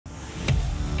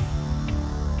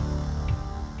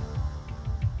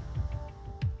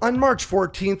On March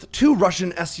 14th, two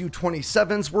Russian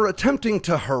Su-27s were attempting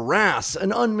to harass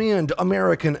an unmanned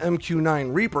American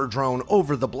MQ-9 Reaper drone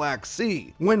over the Black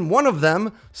Sea, when one of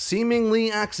them,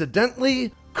 seemingly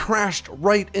accidentally, crashed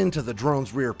right into the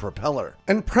drone's rear propeller.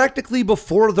 And practically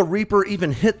before the Reaper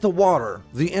even hit the water,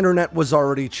 the internet was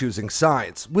already choosing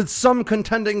sides, with some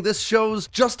contending this shows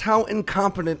just how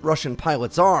incompetent Russian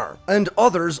pilots are, and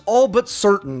others all but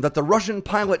certain that the Russian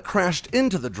pilot crashed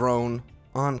into the drone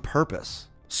on purpose.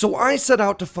 So I set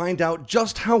out to find out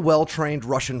just how well-trained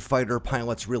Russian fighter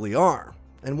pilots really are,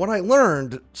 and what I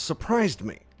learned surprised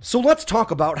me. So let's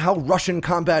talk about how Russian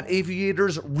combat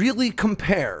aviators really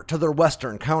compare to their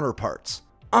Western counterparts.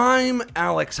 I'm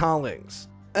Alex Hollings,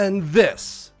 and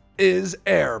this is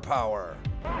Air Power.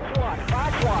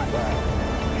 Fox 1.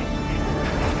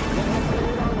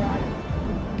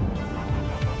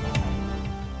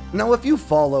 Now, if you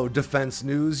follow defense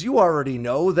news, you already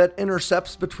know that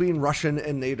intercepts between Russian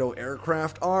and NATO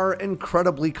aircraft are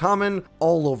incredibly common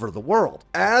all over the world,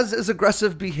 as is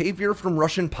aggressive behavior from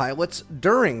Russian pilots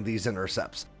during these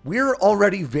intercepts. We're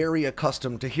already very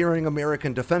accustomed to hearing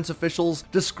American defense officials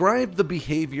describe the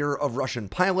behavior of Russian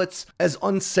pilots as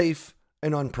unsafe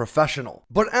and unprofessional.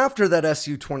 But after that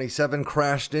Su-27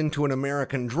 crashed into an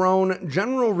American drone,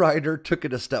 General Ryder took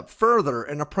it a step further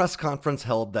in a press conference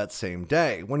held that same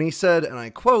day, when he said, and I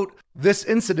quote, "This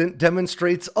incident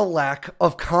demonstrates a lack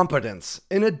of competence,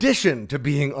 in addition to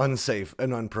being unsafe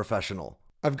and unprofessional."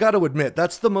 I've got to admit,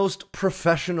 that's the most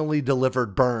professionally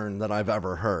delivered burn that I've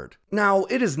ever heard. Now,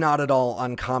 it is not at all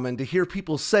uncommon to hear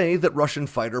people say that Russian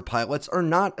fighter pilots are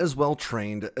not as well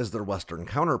trained as their Western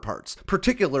counterparts,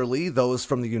 particularly those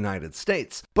from the United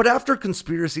States. But after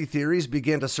conspiracy theories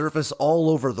began to surface all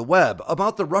over the web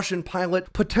about the Russian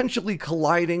pilot potentially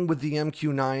colliding with the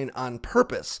MQ-9 on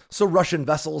purpose, so Russian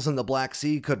vessels in the Black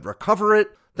Sea could recover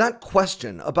it, that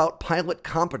question about pilot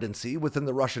competency within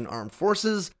the Russian armed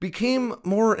forces became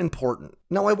more important.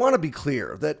 Now, I want to be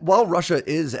clear that while Russia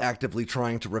is actively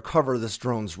trying to recover this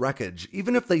drone's wreckage,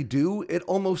 even if they do, it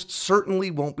almost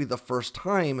certainly won't be the first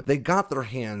time they got their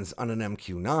hands on an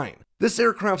MQ-9. This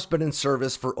aircraft's been in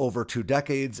service for over 2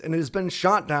 decades, and it has been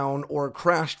shot down or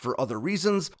crashed for other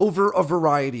reasons over a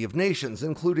variety of nations,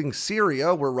 including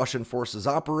Syria, where Russian forces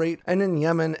operate, and in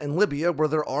Yemen and Libya, where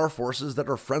there are forces that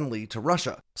are friendly to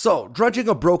Russia. So, dredging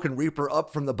a broken Reaper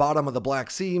up from the bottom of the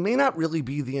Black Sea may not really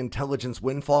be the intelligence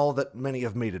windfall that many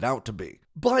have made it out to be.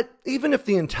 But even if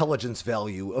the intelligence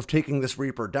value of taking this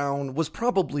Reaper down was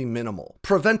probably minimal,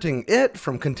 preventing it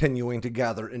from continuing to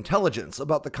gather intelligence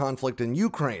about the conflict in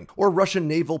Ukraine or Russian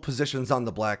naval positions on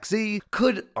the Black Sea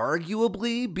could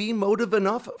arguably be motive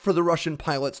enough for the Russian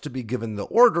pilots to be given the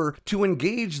order to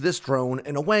engage this drone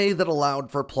in a way that allowed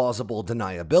for plausible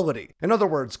deniability. In other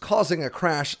words, causing a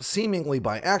crash seemingly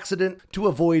by accident to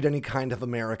avoid any kind of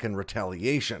American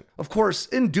retaliation. Of course,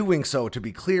 in doing so, to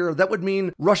be clear, that would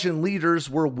mean Russian leaders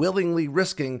were willingly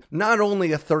risking not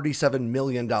only a $37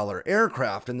 million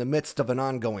aircraft in the midst of an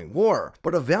ongoing war,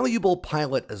 but a valuable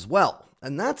pilot as well.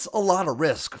 And that's a lot of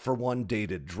risk for one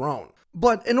dated drone.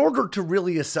 But in order to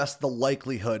really assess the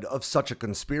likelihood of such a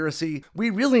conspiracy,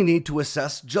 we really need to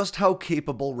assess just how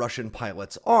capable Russian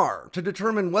pilots are to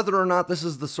determine whether or not this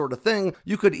is the sort of thing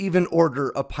you could even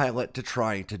order a pilot to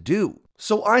try to do.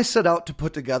 So I set out to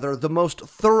put together the most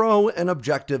thorough and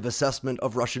objective assessment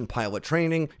of Russian pilot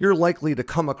training you're likely to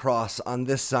come across on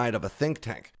this side of a think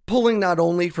tank, pulling not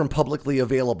only from publicly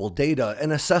available data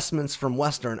and assessments from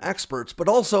Western experts, but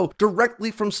also directly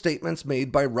from statements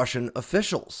made by Russian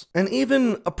officials, and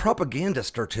even a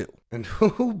propagandist or two. And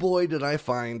oh boy, did I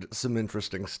find some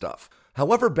interesting stuff.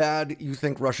 However bad you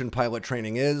think Russian pilot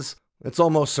training is, it's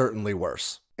almost certainly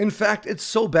worse. In fact, it's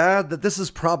so bad that this is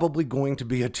probably going to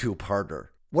be a two-parter.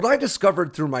 What I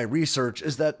discovered through my research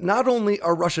is that not only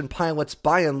are Russian pilots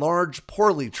by and large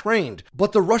poorly trained,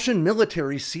 but the Russian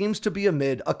military seems to be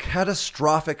amid a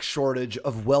catastrophic shortage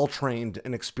of well-trained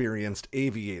and experienced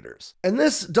aviators. And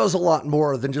this does a lot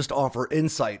more than just offer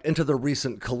insight into the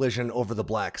recent collision over the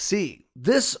Black Sea.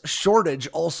 This shortage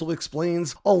also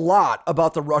explains a lot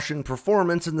about the Russian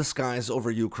performance in the skies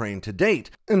over Ukraine to date.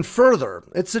 And further,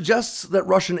 it suggests that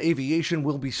Russian aviation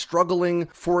will be struggling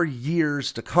for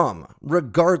years to come,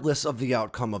 regardless of the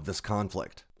outcome of this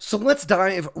conflict. So let's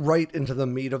dive right into the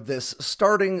meat of this,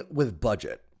 starting with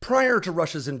budget. Prior to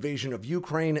Russia's invasion of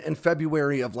Ukraine in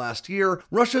February of last year,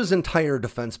 Russia's entire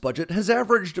defense budget has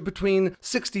averaged between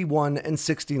 $61 and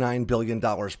 $69 billion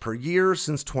per year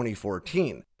since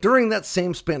 2014. During that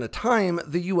same span of time,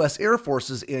 the US Air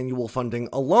Force's annual funding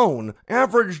alone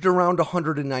averaged around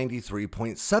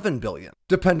 $193.7 billion.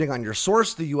 Depending on your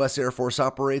source, the US Air Force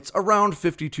operates around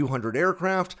 5,200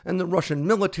 aircraft, and the Russian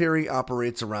military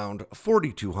operates around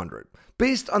 4,200.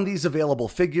 Based on these available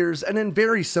figures, and in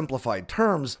very simplified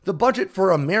terms, the budget for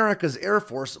America's Air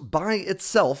Force by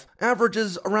itself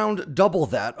averages around double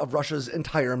that of Russia's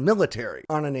entire military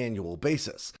on an annual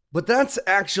basis. But that's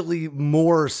actually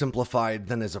more simplified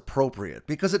than is appropriate,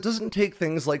 because it doesn't take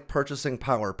things like purchasing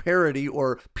power parity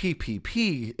or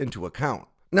PPP into account.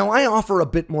 Now, I offer a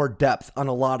bit more depth on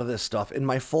a lot of this stuff in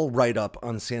my full write-up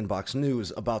on Sandboxx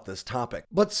News about this topic,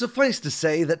 but suffice to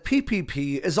say that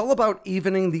PPP is all about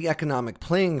evening the economic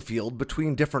playing field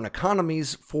between different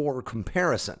economies for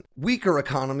comparison. Weaker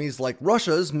economies like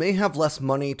Russia's may have less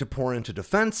money to pour into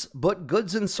defense, but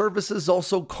goods and services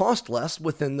also cost less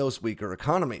within those weaker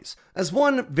economies. As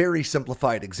one very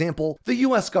simplified example, the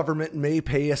US government may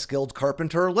pay a skilled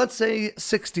carpenter, let's say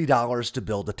 $60 to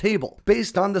build a table,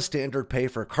 based on the standard pay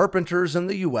for carpenters in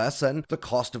the US and the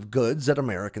cost of goods at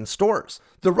American stores.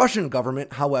 The Russian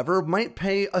government, however, might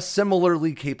pay a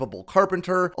similarly capable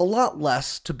carpenter a lot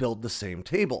less to build the same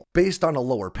table, based on a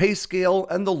lower pay scale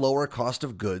and the lower cost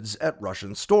of goods at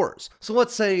Russian stores. So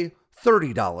let's say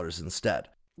 $30 instead.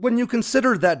 When you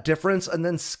consider that difference and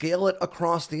then scale it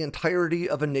across the entirety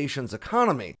of a nation's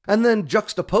economy, and then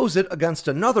juxtapose it against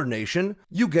another nation,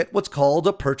 you get what's called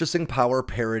a purchasing power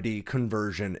parity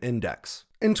conversion index.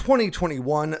 In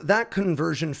 2021, that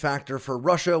conversion factor for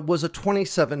Russia was a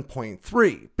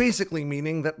 27.3, basically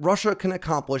meaning that Russia can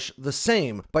accomplish the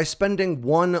same by spending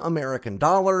 $1 American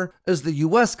dollar as the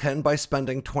US can by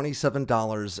spending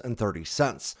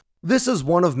 $27.30. This is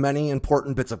one of many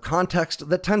important bits of context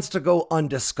that tends to go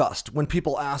undiscussed when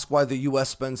people ask why the US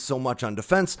spends so much on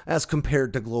defense as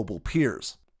compared to global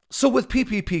peers. So with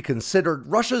PPP considered,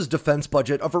 Russia's defense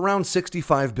budget of around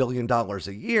 $65 billion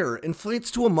a year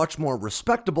inflates to a much more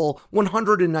respectable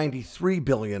 $193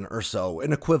 billion or so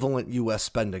in equivalent US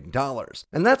spending dollars.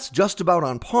 And that's just about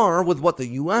on par with what the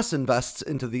US invests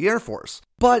into the Air Force.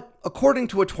 But according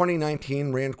to a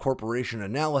 2019 Rand Corporation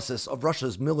analysis of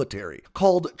Russia's military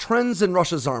called Trends in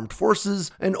Russia's Armed Forces,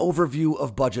 an overview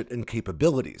of budget and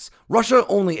capabilities, Russia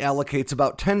only allocates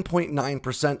about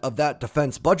 10.9% of that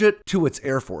defense budget to its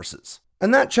air forces.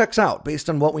 And that checks out based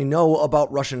on what we know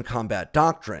about Russian combat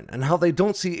doctrine and how they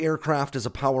don't see aircraft as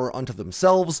a power unto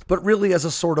themselves, but really as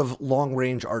a sort of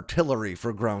long-range artillery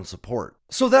for ground support.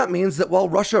 So that means that while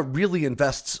Russia really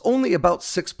invests only about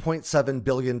 $6.7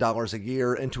 billion a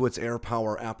year into its air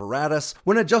power apparatus,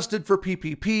 when adjusted for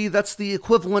PPP, that's the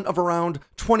equivalent of around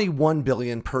 $21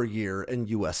 billion per year in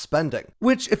US spending,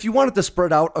 which, if you wanted to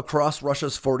spread out across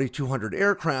Russia's 4,200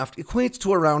 aircraft, equates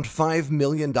to around $5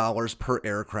 million per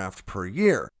aircraft per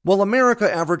year, while America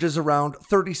averages around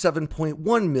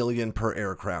 $37.1 million per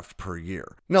aircraft per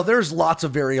year. Now, there's lots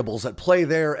of variables at play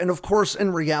there, and of course,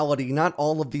 in reality, not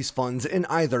all of these funds in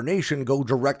either nation go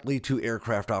directly to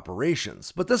aircraft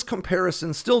operations, but this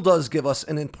comparison still does give us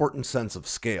an important sense of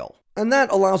scale. And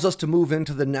that allows us to move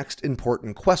into the next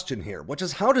important question here, which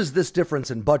is how does this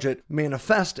difference in budget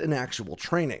manifest in actual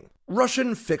training?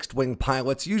 Russian fixed-wing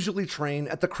pilots usually train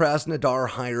at the Krasnodar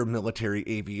Higher Military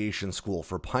Aviation School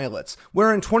for Pilots,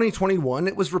 where in 2021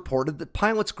 it was reported that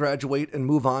pilots graduate and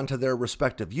move on to their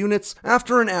respective units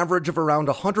after an average of around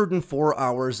 104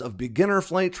 hours of beginner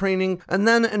flight training and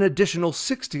then an additional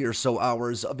 60 or so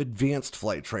hours of advanced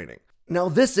flight training. Now,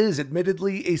 this is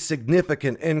admittedly a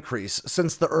significant increase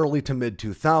since the early to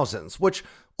mid-2000s, which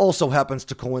also happens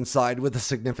to coincide with a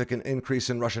significant increase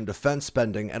in Russian defense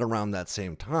spending at around that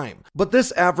same time. But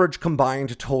this average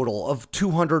combined total of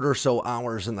 200 or so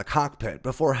hours in the cockpit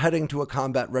before heading to a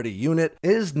combat-ready unit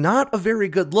is not a very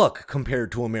good look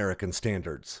compared to American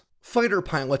standards. Fighter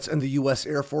pilots in the US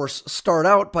Air Force start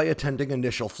out by attending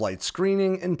initial flight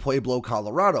screening in Pueblo,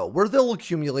 Colorado, where they'll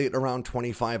accumulate around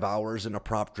 25 hours in a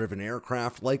prop-driven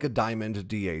aircraft like a Diamond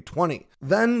DA-20.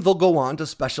 Then they'll go on to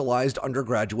specialized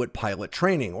undergraduate pilot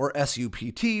training, or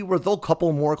SUPT, where they'll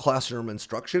couple more classroom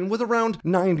instruction with around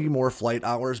 90 more flight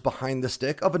hours behind the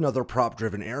stick of another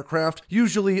prop-driven aircraft,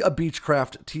 usually a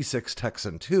Beechcraft T-6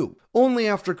 Texan II. Only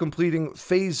after completing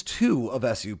Phase 2 of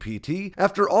SUPT,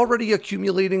 after already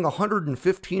accumulating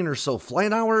 115 or so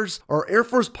flight hours, are Air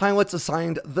Force pilots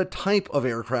assigned the type of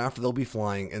aircraft they'll be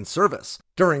flying in service.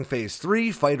 During Phase 3,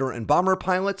 fighter and bomber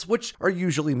pilots, which are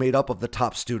usually made up of the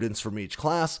top students from each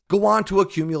class, go on to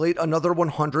accumulate another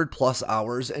 100 plus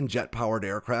hours in jet-powered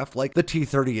aircraft like the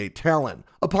T-38 Talon.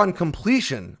 Upon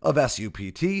completion of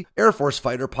SUPT, Air Force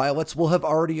fighter pilots will have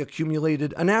already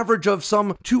accumulated an average of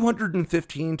some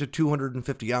 215 to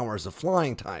 250 hours of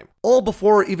flying time, all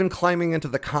before even climbing into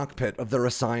the cockpit of their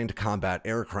assigned combat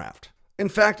aircraft. In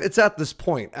fact, it's at this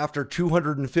point, after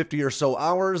 250 or so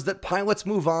hours, that pilots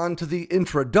move on to the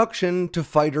Introduction to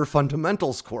Fighter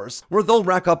Fundamentals course, where they'll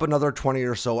rack up another 20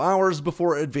 or so hours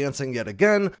before advancing yet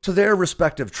again to their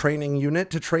respective training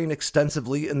unit to train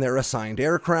extensively in their assigned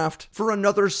aircraft for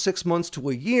another 6 months to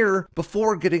a year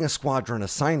before getting a squadron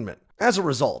assignment. As a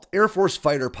result, Air Force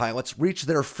fighter pilots reach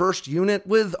their first unit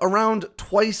with around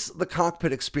twice the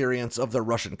cockpit experience of their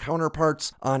Russian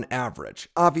counterparts on average.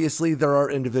 Obviously, there are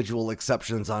individual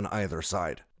exceptions on either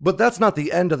side. But that's not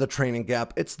the end of the training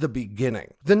gap, it's the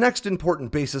beginning. The next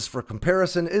important basis for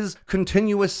comparison is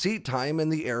continuous seat time in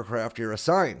the aircraft you're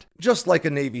assigned. Just like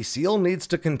a Navy SEAL needs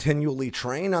to continually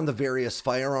train on the various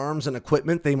firearms and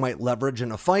equipment they might leverage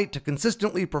in a fight to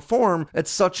consistently perform at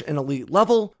such an elite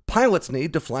level, pilots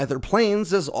need to fly their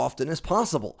planes as often as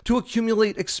possible to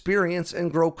accumulate experience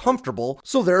and grow comfortable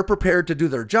so they're prepared to do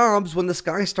their jobs when the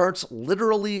sky starts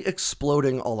literally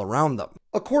exploding all around them.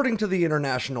 According to the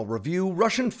International Review,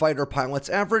 Russian fighter pilots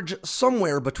average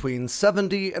somewhere between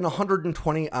 70 and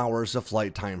 120 hours of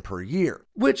flight time per year,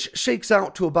 which shakes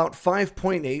out to about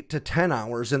 5.8 to 10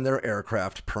 hours in their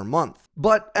aircraft per month.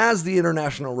 But as the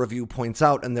International Review points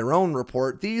out in their own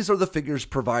report, these are the figures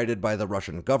provided by the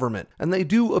Russian government, and they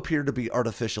do appear to be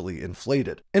artificially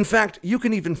inflated. In fact, you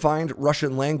can even find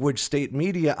Russian-language state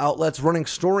media outlets running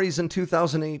stories in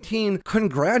 2018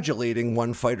 congratulating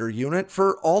one fighter unit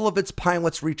for all of its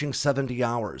pilots reaching 70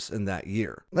 hours in that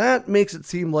year. That makes it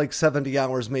seem like 70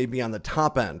 hours may be on the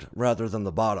top end rather than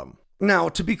the bottom. Now,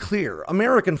 to be clear,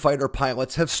 American fighter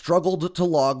pilots have struggled to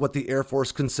log what the Air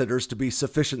Force considers to be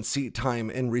sufficient seat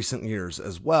time in recent years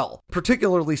as well,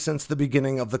 particularly since the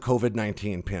beginning of the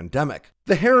COVID-19 pandemic.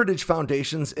 The Heritage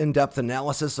Foundation's in-depth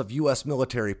analysis of U.S.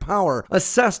 military power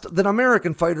assessed that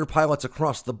American fighter pilots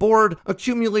across the board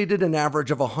accumulated an average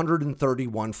of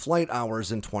 131 flight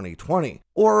hours in 2020,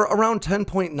 or around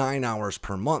 10.9 hours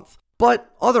per month.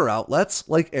 But other outlets,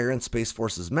 like Air and Space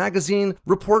Forces magazine,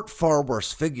 report far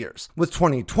worse figures, with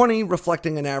 2020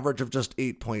 reflecting an average of just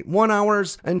 8.1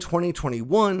 hours and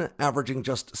 2021 averaging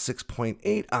just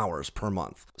 6.8 hours per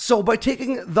month. So by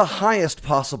taking the highest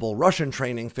possible Russian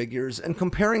training figures and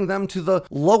comparing them to the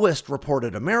lowest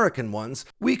reported American ones,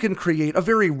 we can create a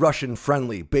very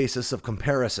Russian-friendly basis of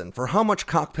comparison for how much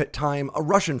cockpit time a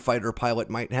Russian fighter pilot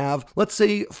might have, let's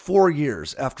say 4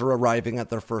 years after arriving at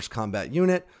their first combat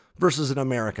unit, versus an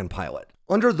American pilot.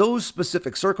 Under those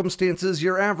specific circumstances,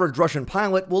 your average Russian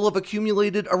pilot will have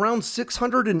accumulated around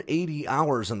 680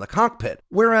 hours in the cockpit,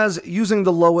 whereas using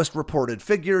the lowest reported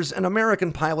figures, an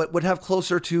American pilot would have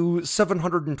closer to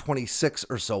 726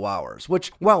 or so hours,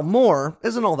 which, while more,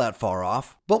 isn't all that far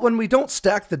off. But when we don't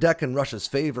stack the deck in Russia's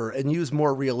favor and use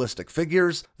more realistic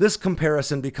figures, this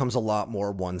comparison becomes a lot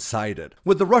more one-sided,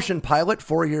 with the Russian pilot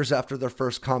 4 years after their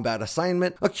first combat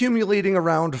assignment accumulating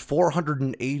around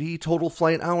 480 total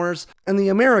flight hours, and the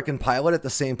American pilot at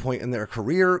the same point in their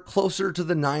career closer to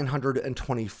the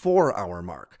 924-hour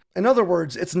mark. In other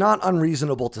words, it's not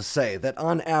unreasonable to say that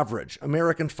on average,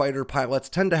 American fighter pilots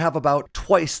tend to have about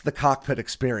twice the cockpit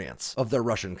experience of their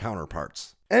Russian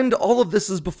counterparts. And all of this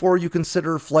is before you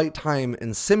consider flight time in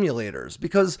simulators,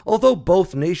 because although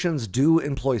both nations do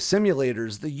employ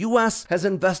simulators, the US has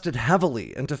invested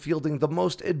heavily into fielding the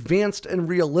most advanced and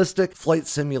realistic flight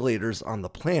simulators on the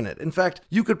planet. In fact,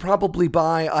 you could probably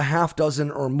buy a half dozen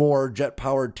or more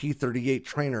jet-powered T-38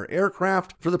 trainer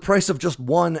aircraft for the price of just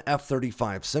one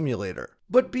F-35 simulator.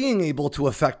 But being able to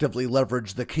effectively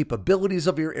leverage the capabilities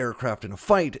of your aircraft in a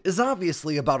fight is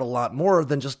obviously about a lot more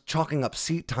than just chalking up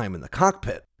seat time in the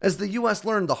cockpit. As the US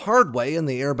learned the hard way in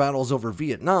the air battles over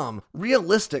Vietnam,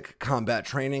 realistic combat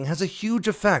training has a huge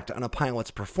effect on a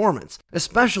pilot's performance,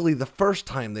 especially the first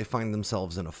time they find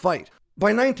themselves in a fight.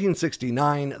 By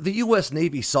 1969, the U.S.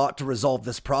 Navy sought to resolve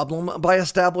this problem by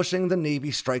establishing the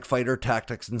Navy Strike Fighter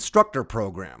Tactics Instructor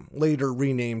Program, later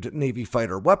renamed Navy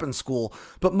Fighter Weapons School,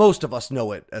 but most of us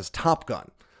know it as Top Gun.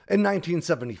 In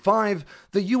 1975,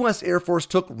 the U.S. Air Force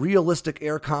took realistic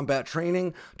air combat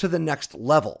training to the next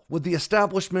level with the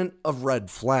establishment of Red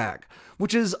Flag,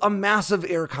 which is a massive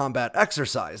air combat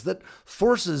exercise that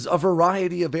forces a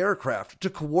variety of aircraft to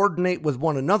coordinate with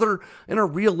one another in a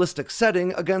realistic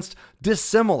setting against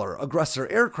dissimilar aggressor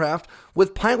aircraft,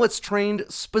 with pilots trained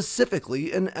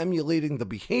specifically in emulating the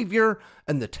behavior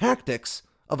and the tactics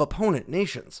of opponent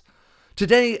nations.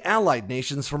 Today, allied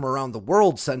nations from around the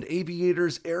world send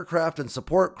aviators, aircraft, and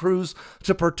support crews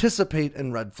to participate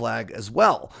in Red Flag as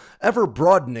well, ever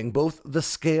broadening both the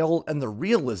scale and the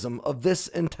realism of this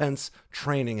intense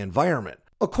training environment.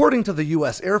 According to the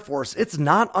US Air Force, it's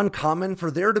not uncommon for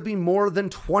there to be more than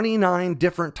 29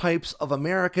 different types of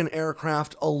American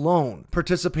aircraft alone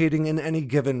participating in any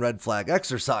given Red Flag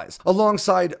exercise,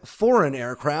 alongside foreign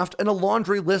aircraft and a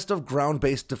laundry list of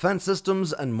ground-based defense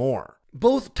systems and more.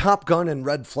 Both Top Gun and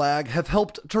Red Flag have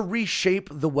helped to reshape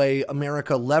the way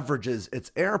America leverages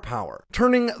its air power,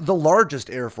 turning the largest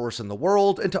air force in the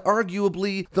world into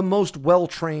arguably the most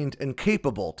well-trained and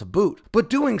capable to boot. But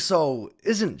doing so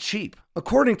isn't cheap.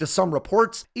 According to some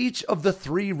reports, each of the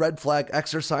 3 Red Flag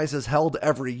exercises held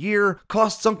every year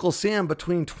costs Uncle Sam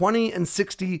between $20 and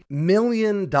 $60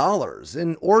 million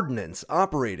in ordnance,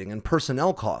 operating, and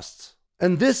personnel costs.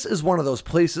 And this is one of those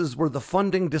places where the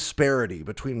funding disparity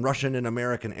between Russian and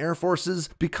American air forces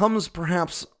becomes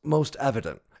perhaps most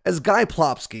evident. As Guy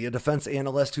Plopsky, a defense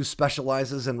analyst who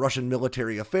specializes in Russian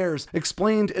military affairs,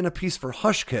 explained in a piece for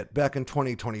Hushkit back in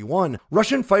 2021,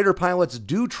 Russian fighter pilots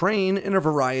do train in a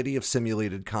variety of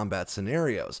simulated combat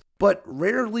scenarios, but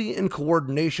rarely in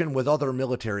coordination with other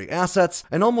military assets,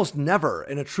 and almost never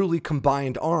in a truly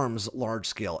combined arms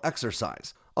large-scale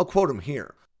exercise. I'll quote him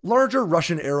here. Larger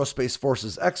Russian aerospace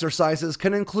forces exercises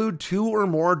can include 2 or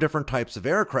more different types of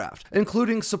aircraft,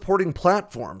 including supporting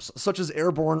platforms such as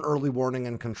airborne early warning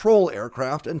and control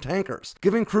aircraft and tankers,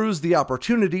 giving crews the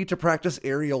opportunity to practice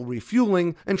aerial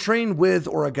refueling and train with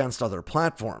or against other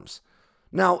platforms.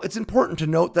 Now, it's important to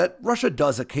note that Russia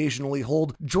does occasionally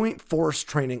hold joint force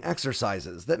training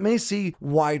exercises that may see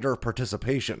wider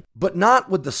participation, but not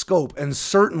with the scope and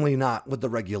certainly not with the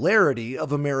regularity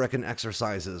of American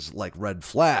exercises like Red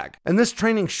Flag. And this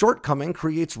training shortcoming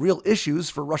creates real issues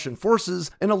for Russian forces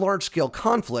in a large-scale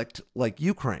conflict like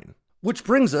Ukraine. Which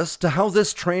brings us to how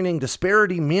this training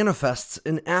disparity manifests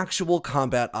in actual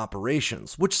combat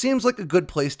operations, which seems like a good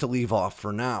place to leave off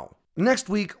for now. Next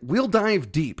week, we'll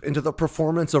dive deep into the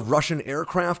performance of Russian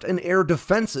aircraft and air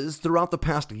defenses throughout the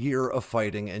past year of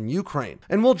fighting in Ukraine,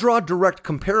 and we'll draw direct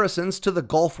comparisons to the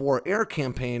Gulf War air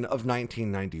campaign of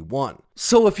 1991.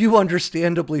 So if you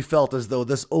understandably felt as though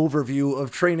this overview of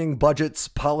training budgets,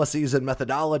 policies, and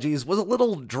methodologies was a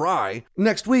little dry,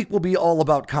 next week will be all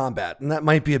about combat, and that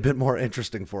might be a bit more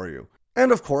interesting for you.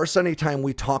 And of course, anytime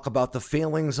we talk about the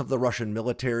failings of the Russian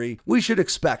military, we should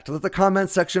expect that the comment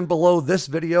section below this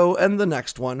video and the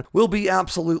next one will be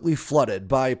absolutely flooded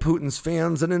by Putin's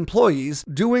fans and employees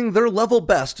doing their level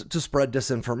best to spread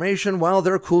disinformation while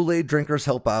their Kool-Aid drinkers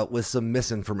help out with some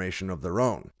misinformation of their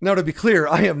own. Now, to be clear,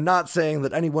 I am not saying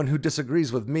that anyone who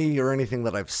disagrees with me or anything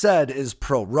that I've said is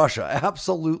pro-Russia.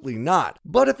 Absolutely not.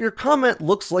 But if your comment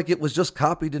looks like it was just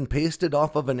copied and pasted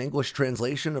off of an English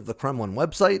translation of the Kremlin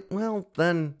website, well,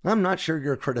 then I'm not sure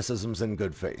your criticism's in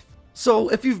good faith. So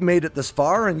if you've made it this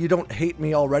far and you don't hate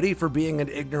me already for being an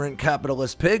ignorant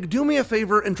capitalist pig, do me a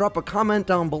favor and drop a comment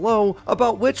down below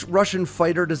about which Russian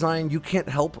fighter design you can't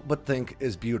help but think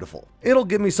is beautiful. It'll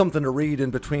give me something to read in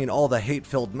between all the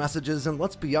hate-filled messages, and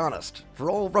let's be honest,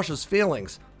 for all of Russia's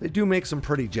failings, they do make some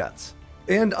pretty jets.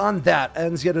 And on that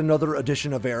ends yet another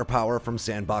edition of Air Power from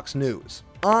Sandboxx News.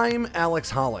 I'm Alex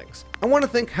Hollings. I want to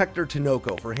thank Hector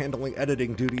Tinoco for handling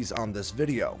editing duties on this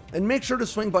video, and make sure to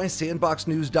swing by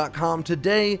sandboxnews.com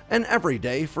today and every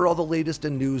day for all the latest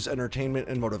in news, entertainment,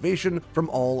 and motivation from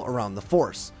all around the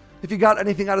force. If you got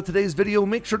anything out of today's video,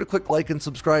 make sure to click like and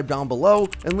subscribe down below,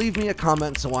 and leave me a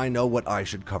comment so I know what I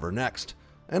should cover next.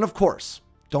 And of course,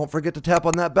 don't forget to tap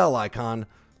on that bell icon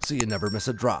so you never miss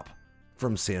a drop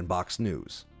from Sandboxx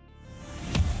News.